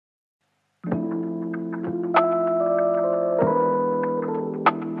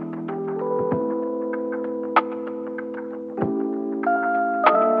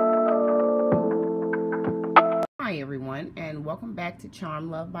back to Charm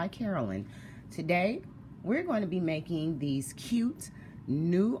Love by Carolyn. Today we're going to be making these cute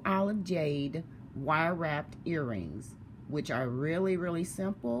new olive jade wire wrapped earrings, which are really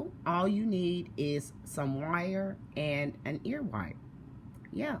simple. All you need is some wire and an ear wire.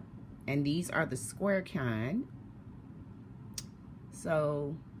 Yeah, and these are the square kind.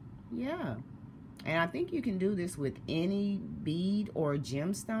 So yeah, and I think you can do this with any bead or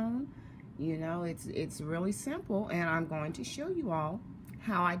gemstone. You know, it's really simple, and I'm going to show you all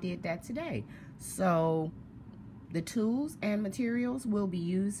how I did that today. So the tools and materials we'll be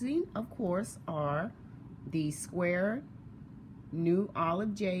using, of course, are the square new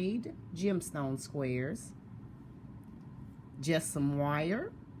olive jade gemstone squares, just some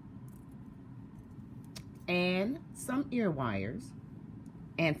wire, and some ear wires.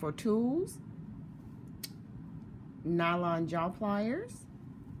 And for tools, nylon jaw pliers,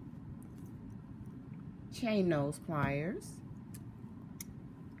 chain nose pliers,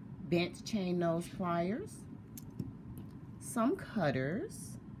 bent chain nose pliers, some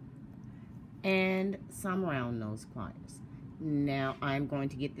cutters, and some round nose pliers. Now I'm going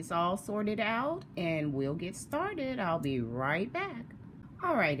to get this all sorted out and we'll get started. I'll be right back.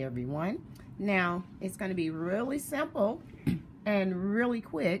 All right, everyone. Now it's going to be really simple and really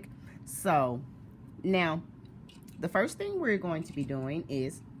quick. So now the first thing we're going to be doing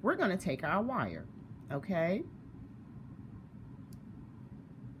is we're going to take our wire, okay?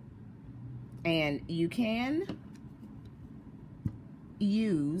 And you can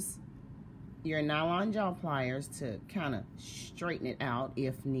use your nylon jaw pliers to kind of straighten it out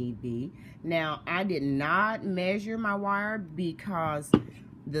if need be. Now, I did not measure my wire because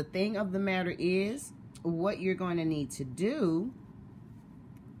the thing of the matter is, what you're going to need to do,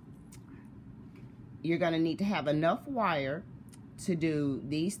 you're going to need to have enough wire to do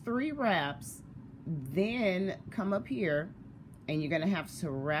these 3 wraps, then come up here and you're going to have to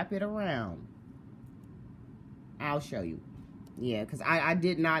wrap it around. I'll show you. Yeah, because I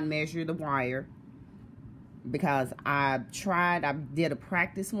did not measure the wire because I did a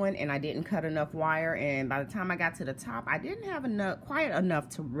practice one and I didn't cut enough wire, and by the time I got to the top I didn't have quite enough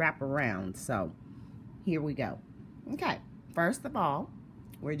to wrap around. So here we go. Okay, first of all,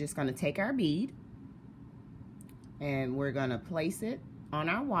 we're just going to take our bead and we're going to place it on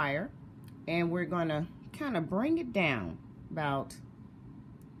our wire, and we're going to kind of bring it down about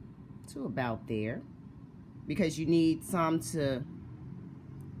there, because you need some to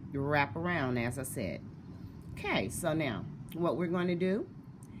wrap around, as I said. Okay, so now what we're going to do,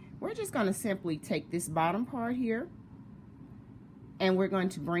 we're just going to simply take this bottom part here and we're going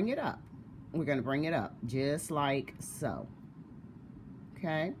to bring it up. We're going to bring it up just like so.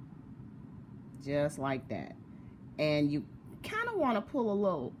 Okay, just like that. And you kind of want to pull a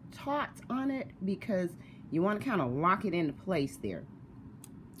little taut on it because you want to kind of lock it into place there.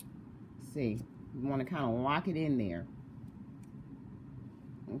 See, you want to kind of lock it in there.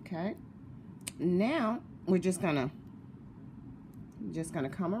 Okay, now we're just gonna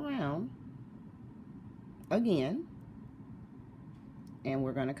come around again, and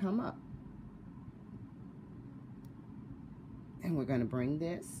we're gonna come up, and we're gonna bring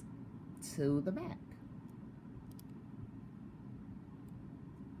this to the back.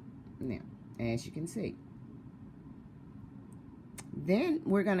 Now, as you can see, then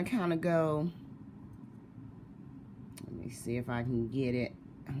we're gonna kind of go, let me see if I can get it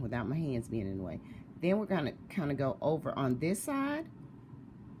without my hands being in the way. Then we're gonna kind of go over on this side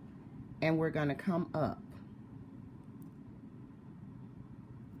and we're gonna come up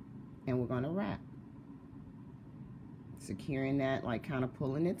and we're gonna wrap, securing that, like kind of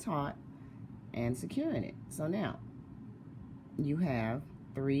pulling it taut and securing it. So now you have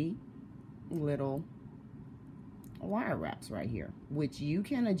 3 little wire wraps right here, which you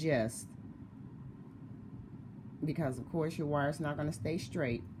can adjust, because of course your wire's not going to stay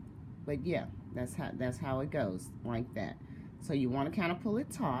straight, but yeah, that's how it goes, like that. So you want to kind of pull it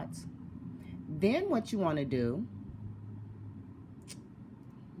taut. Then what you want to do,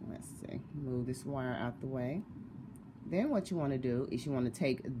 let's see, move this wire out the way. Then what you want to do is you want to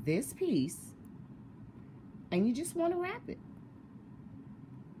take this piece and you just want to wrap it.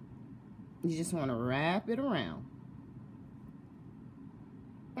 You just want to wrap it around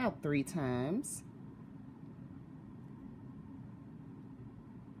about 3 times.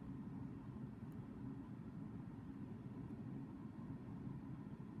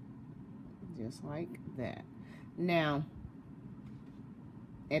 Just like that. Now,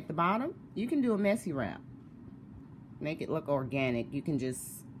 at the bottom, you can do a messy wrap. Make it look organic. You can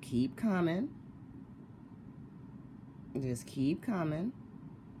just keep coming. Just keep coming.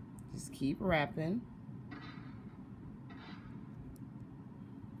 Just keep wrapping.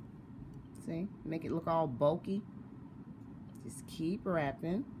 See, make it look all bulky. Just keep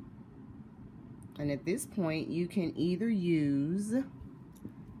wrapping. And at this point, you can either use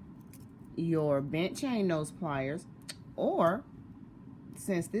your bent chain nose pliers, or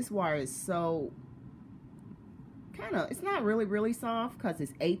since this wire is so it's not really soft because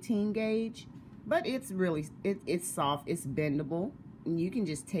it's 18 gauge, but it's really, it's soft, it's bendable. And you can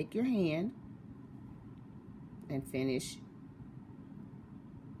just take your hand and finish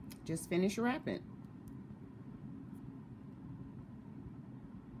wrapping.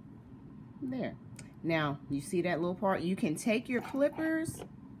 There. Now, you see that little part? You can take your clippers,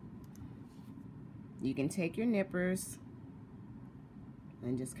 you can take your nippers,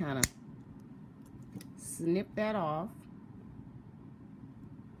 and just kind of snip that off.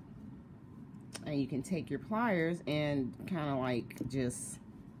 And you can take your pliers and kind of like just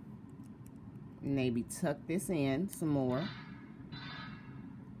maybe tuck this in some more.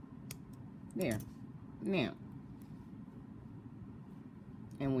 There. Now,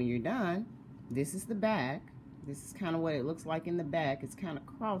 and when you're done, this is the back. This is kind of what it looks like in the back. It's kind of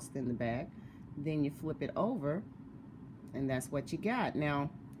crossed in the back. Then you flip it over, and that's what you got. Now,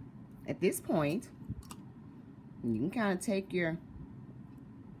 at this point, you can kind of take your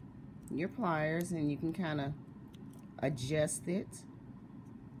pliers and you can kind of adjust it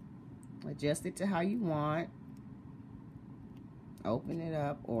to how you want. Open it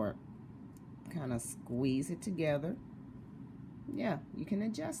up or kind of squeeze it together. Yeah, you can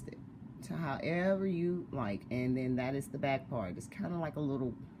adjust it to however you like. And then that is the back part. It's kind of like a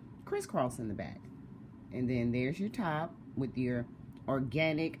little crisscross in the back. And then there's your top with your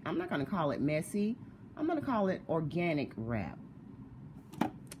organic, I'm not going to call it messy, I'm going to call it organic wrap.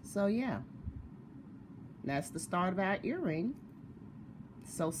 So yeah, that's the start of our earring.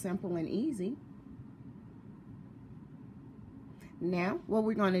 So simple and easy. Now what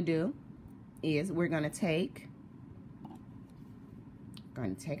we're going to do is we're going to take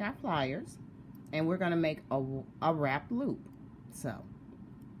our pliers and we're going to make a wrap loop. So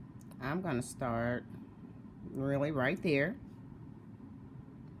I'm going to start really right there.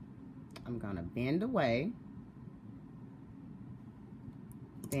 I'm going to bend away.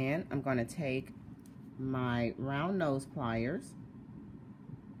 Then I'm going to take my round nose pliers,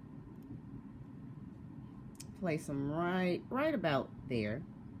 place them right about there.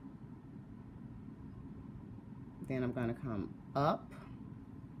 Then I'm going to come up,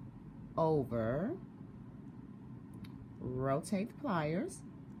 over, rotate the pliers,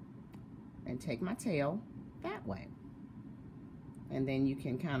 and take my tail that way. And then you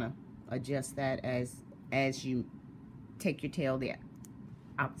can kind of adjust that as you take your tail the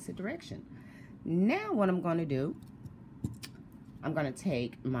opposite direction. Now what I'm going to do, I'm going to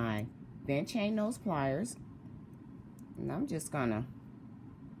take my bent chain nose pliers and I'm just going to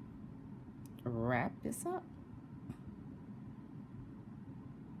wrap this up.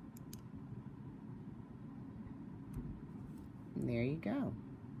 And there you go.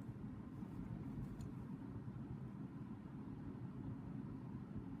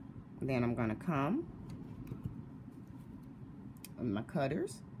 Then I'm going to come with my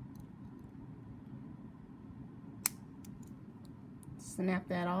cutters, snap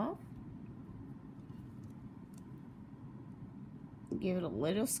that off, give it a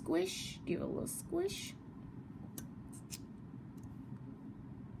little squish,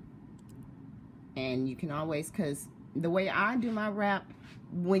 and you can always, because the way I do my wrap,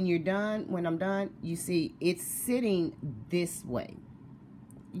 when I'm done, you see it's sitting this way.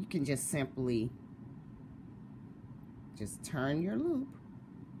 You can just simply just turn your loop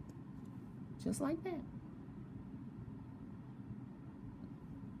just like that.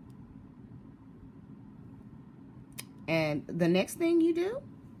 And the next thing you do,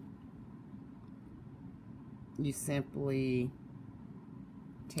 you simply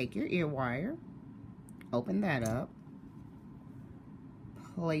take your ear wire, open that up,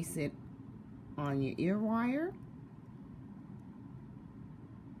 place it on your ear wire.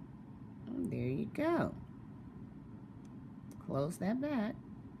 And there you go. Close that back.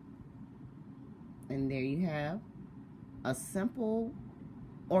 And there you have a simple,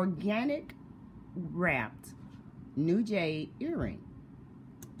 organic, wrapped new Jade earring.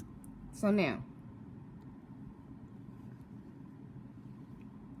 So now,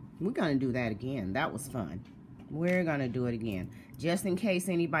 we're going to do that again. That was fun. We're going to do it again, just in case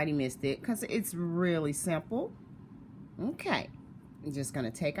anybody missed it, because it's really simple. Okay. I'm just going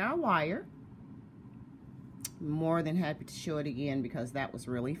to take our wire. More than happy to show it again because that was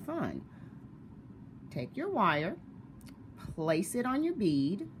really fun. Take your wire, place it on your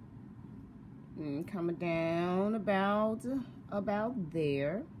bead, and come down about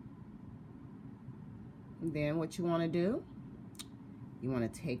there. Then what you want to do, you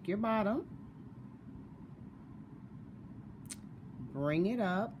want to take your bottom, bring it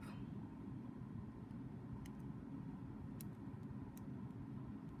up,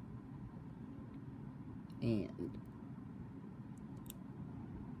 and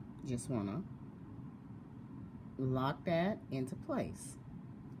just want to lock that into place.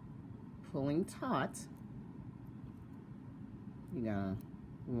 Pulling taut, you're gonna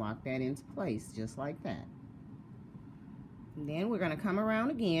lock that into place just like that. And then we're gonna come around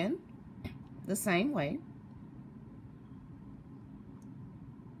again the same way.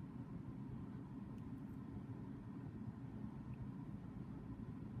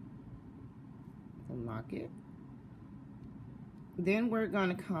 Lock it. Then we're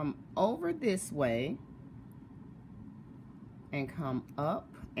going to come over this way and come up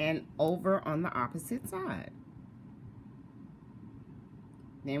and over on the opposite side.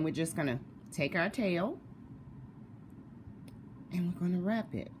 Then we're just going to take our tail and we're going to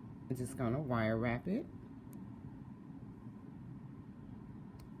wrap it. We're just going to wire wrap it.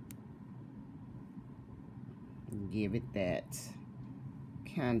 Give it that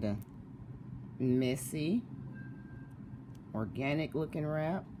kind of messy, organic looking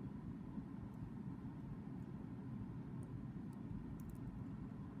wrap.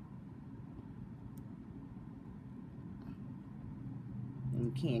 And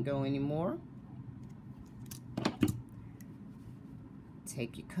you can't go anymore.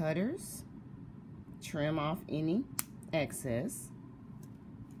 Take your cutters, trim off any excess.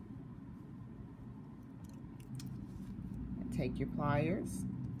 And take your pliers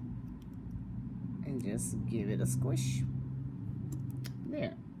and just give it a squish.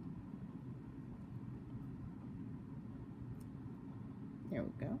 There. There we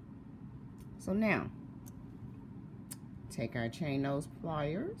go. So now, take our chain nose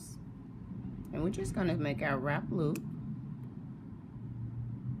pliers, and we're just going to make our wrap loop.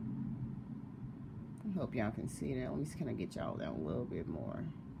 I hope y'all can see that. Let me kind of get y'all down a little bit more.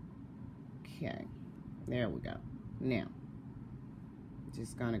 Okay, there we go. Now,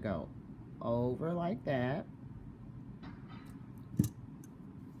 just going to go over like that.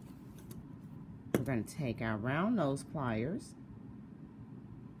 We're going to take our round nose pliers.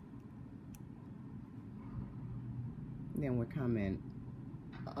 Then we're coming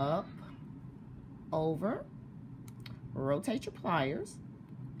up, over, rotate your pliers,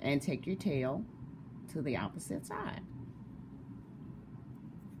 and take your tail to the opposite side.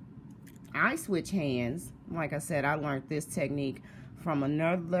 I switch hands. Like I said, I learned this technique from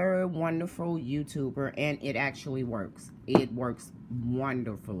another wonderful YouTuber, and it actually works. It works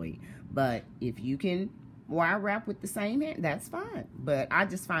wonderfully. But if you can wire wrap with the same hand, that's fine. But I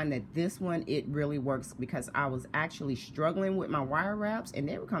just find that this one, it really works because I was actually struggling with my wire wraps and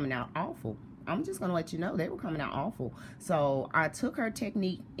they were coming out awful. I'm just gonna let you know, they were coming out awful. So I took her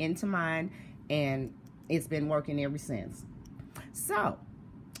technique into mine and it's been working ever since. So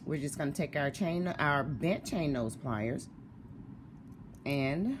we're just gonna take our bent chain nose pliers,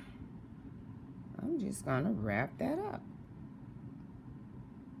 and I'm just gonna wrap that up.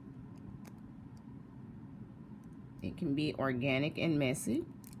 It can be organic and messy.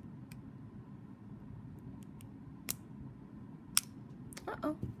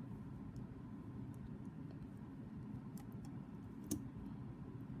 Uh-oh.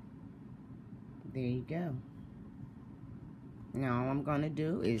 There you go. Now all I'm gonna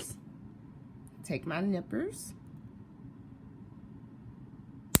do is take my nippers,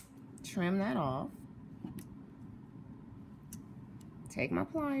 trim that off, take my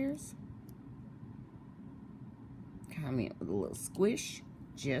pliers, come in with a little squish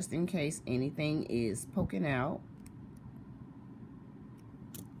just in case anything is poking out.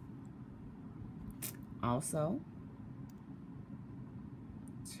 Also,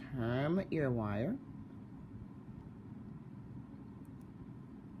 turn my ear wire.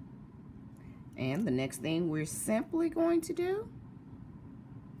 And the next thing we're simply going to do,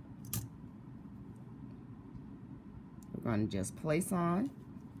 we're going to just place on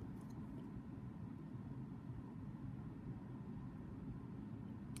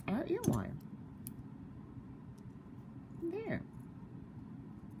our ear wire. There.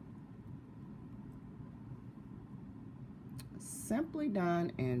 Simply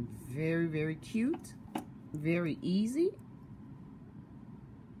done and very, very cute, very easy.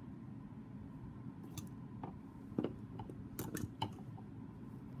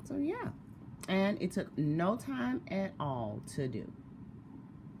 So yeah, and it took no time at all to do.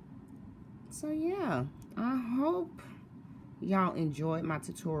 So yeah, I hope y'all enjoyed my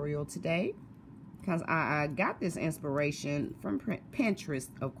tutorial today. because I got this inspiration from Pinterest,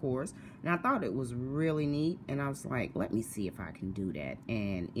 of course, and I thought it was really neat, and I was like, let me see if I can do that,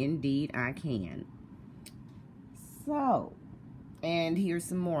 and indeed I can. So, and here's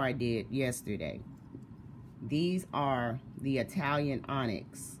some more I did yesterday. These are the Italian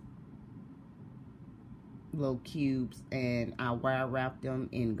onyx little cubes, and I wire wrapped them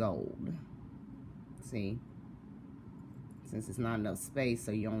in gold. See? Since it's not enough space,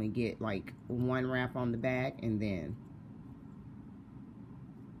 so you only get like one wrap on the back and then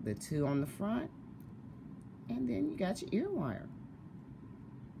the two on the front, and then you got your ear wire.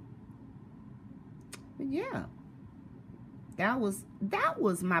 But yeah, that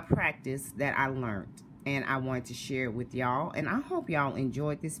was my practice that I learned, and I wanted to share it with y'all, and I hope y'all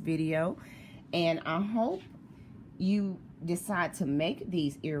enjoyed this video, and I hope you decide to make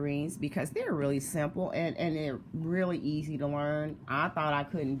these earrings because they're really simple and they're really easy to learn. I thought I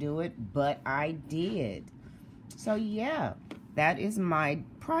couldn't do it, but I did. So yeah, that is my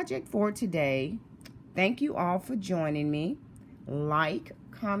project for today. Thank you all for joining me. Like,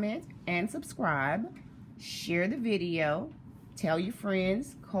 comment, and subscribe. Share the video. Tell your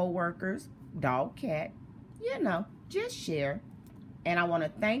friends, co-workers, dog, cat. You know, just share. And I want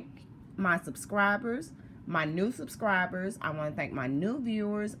to thank my subscribers, my new subscribers. I want to thank my new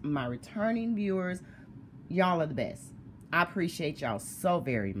viewers, my returning viewers. Y'all are the best. I appreciate y'all so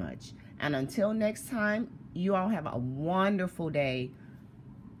very much. And until next time, you all have a wonderful day.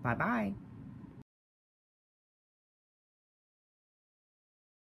 Bye-bye.